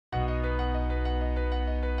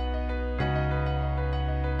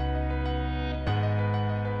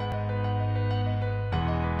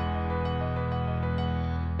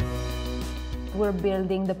we're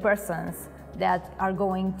building the persons that are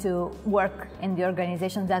going to work in the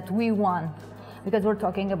organizations that we want. Because we're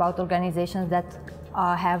talking about organizations that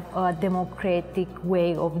have a democratic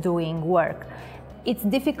way of doing work. It's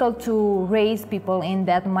difficult to raise people in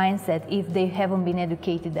that mindset if they haven't been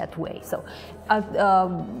educated that way. So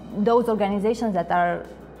those organizations that are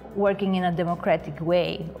working in a democratic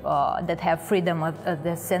way, that have freedom at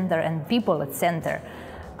the center and people at center,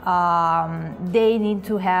 they need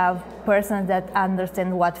to have persons that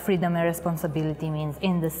understand what freedom and responsibility means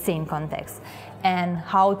in the same context, and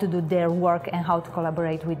how to do their work, and how to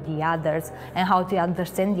collaborate with the others, and how to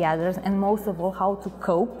understand the others, and most of all, how to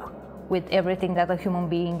cope with everything that a human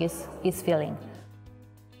being is feeling.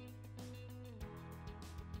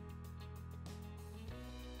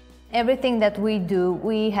 Everything that we do,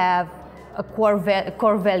 we have a core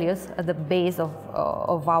values at the base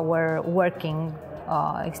of our working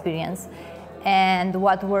experience. And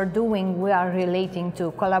what we're doing, we are relating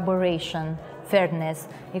to collaboration, fairness,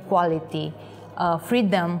 equality,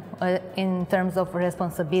 freedom in terms of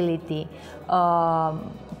responsibility,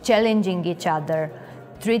 challenging each other,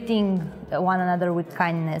 treating one another with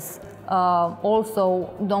kindness.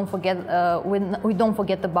 Also, don't forget, we don't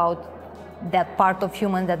forget about that part of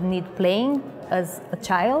human that need playing as a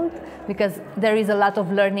child, because there is a lot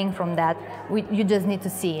of learning from that. You just need to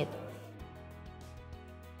see it.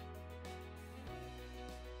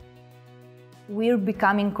 We're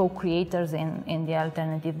becoming co-creators in the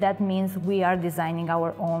alternative. That means we are designing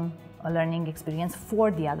our own learning experience for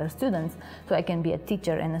the other students. So I can be a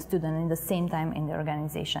teacher and a student in the same time in the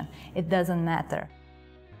organization. It doesn't matter.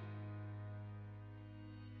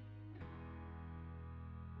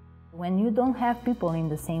 When you don't have people in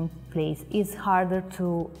the same place, it's harder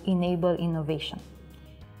to enable innovation.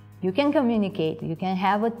 You can communicate, you can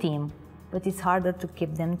have a team, but it's harder to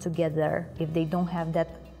keep them together if they don't have that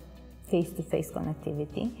face-to-face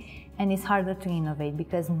connectivity, and it's harder to innovate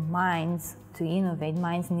because minds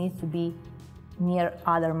need to be near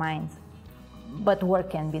other minds. But work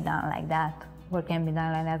can be done like that. Work can be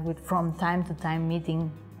done like that with from time to time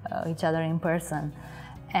meeting each other in person.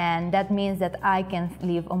 And that means that I can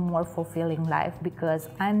live a more fulfilling life because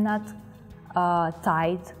I'm not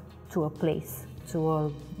tied to a place,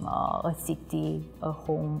 to a city, a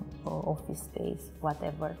home, or office space,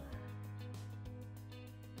 whatever.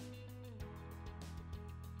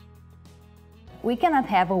 We cannot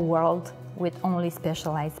have a world with only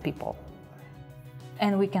specialized people.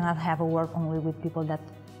 And we cannot have a world only with people that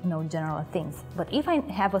know general things. But if I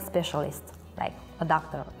have a specialist, like a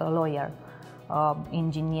doctor, a lawyer,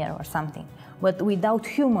 engineer or something, but without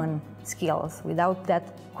human skills, without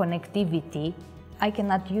that connectivity, I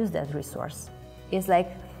cannot use that resource. It's like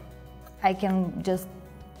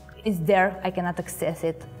it's there, I cannot access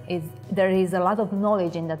it. There is a lot of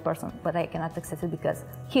knowledge in that person, but I cannot access it because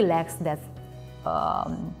he lacks that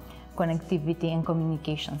connectivity and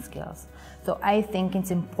communication skills. So I think it's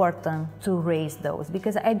important to raise those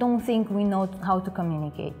because I don't think we know how to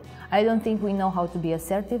communicate. I don't think we know how to be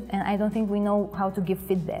assertive, and I don't think we know how to give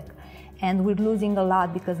feedback. And we're losing a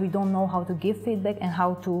lot because we don't know how to give feedback and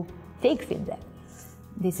how to take feedback.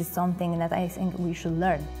 This is something that I think we should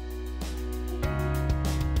learn.